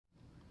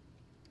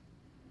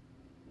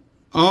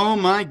Oh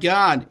my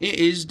god, it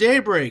is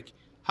daybreak.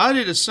 How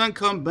did the sun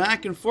come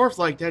back and forth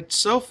like that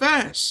so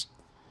fast?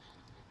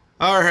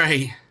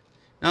 Alright,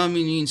 now I'm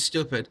being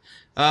stupid.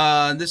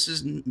 This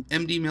is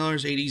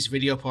MDMiller's 80's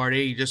video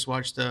party. You just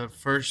watched the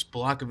first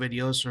block of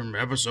videos from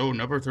episode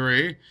number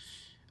 3. You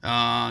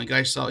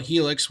guys saw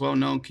Helix,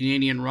 well-known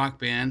Canadian rock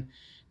band,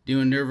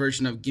 doing their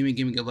version of Gimme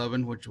Gimme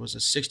 11, which was a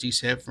 60s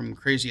hit from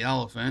Crazy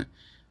Elephant.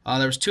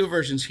 There was two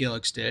versions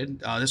Helix did.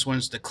 This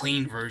one's the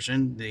clean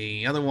version.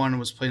 The other one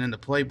was played on the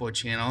Playboy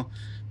channel,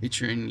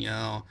 featuring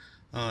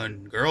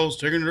girls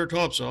taking their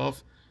tops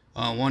off.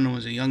 One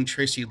was a young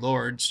Tracy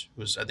Lords,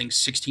 who was I think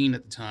 16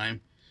 at the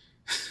time.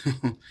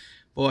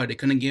 Boy, they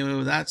couldn't get away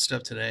with that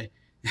stuff today.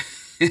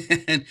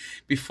 And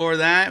before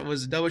that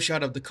was a double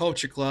shot of the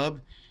Culture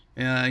Club.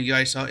 You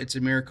guys saw It's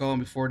a Miracle,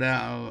 and before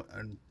that,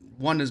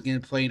 one is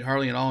getting played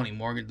hardly at all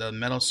anymore, the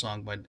metal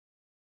song, but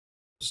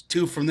it's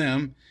two from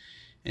them.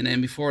 And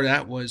then before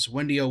that was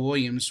Wendy O.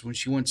 Williams when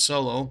she went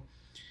solo,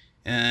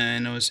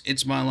 and it was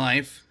It's My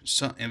Life.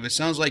 So, if it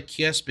sounds like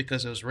Kiss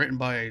because it was written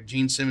by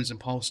Gene Simmons and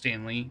Paul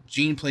Stanley,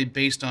 Gene played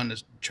bass on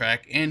this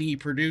track, and he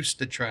produced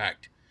the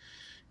track.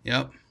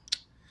 Yep.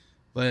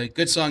 But a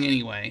good song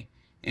anyway.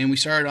 And we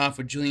started off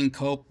with Julian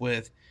Cope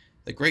with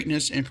The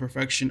Greatness and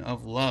Perfection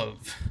of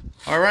Love.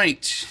 All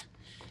right.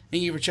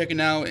 Thank you for checking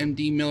out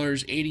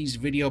MDMiller's 80s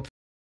video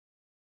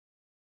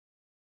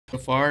so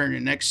far. And the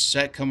next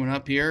set coming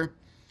up here,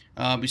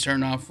 I'll be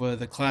starting off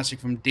with a classic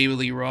from David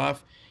Lee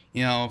Roth,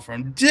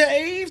 from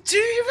Dave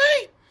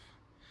TV.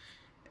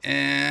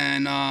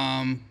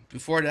 And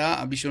before that,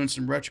 I'll be showing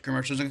some retro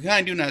commercials. I'm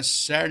kind of doing a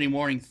Saturday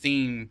morning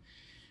theme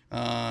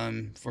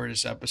for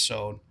this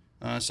episode.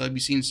 So I'll be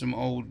seeing some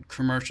old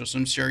commercials.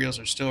 Some serials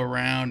are still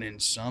around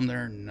and some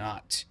they're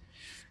not.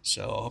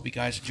 So I hope you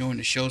guys are enjoying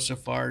the show so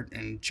far,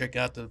 and check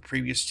out the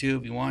previous two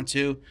if you want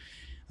to.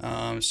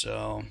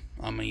 So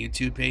on my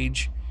YouTube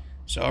page.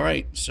 So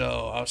alright,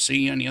 so I'll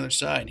see you on the other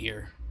side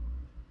here.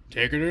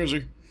 Take it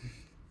easy.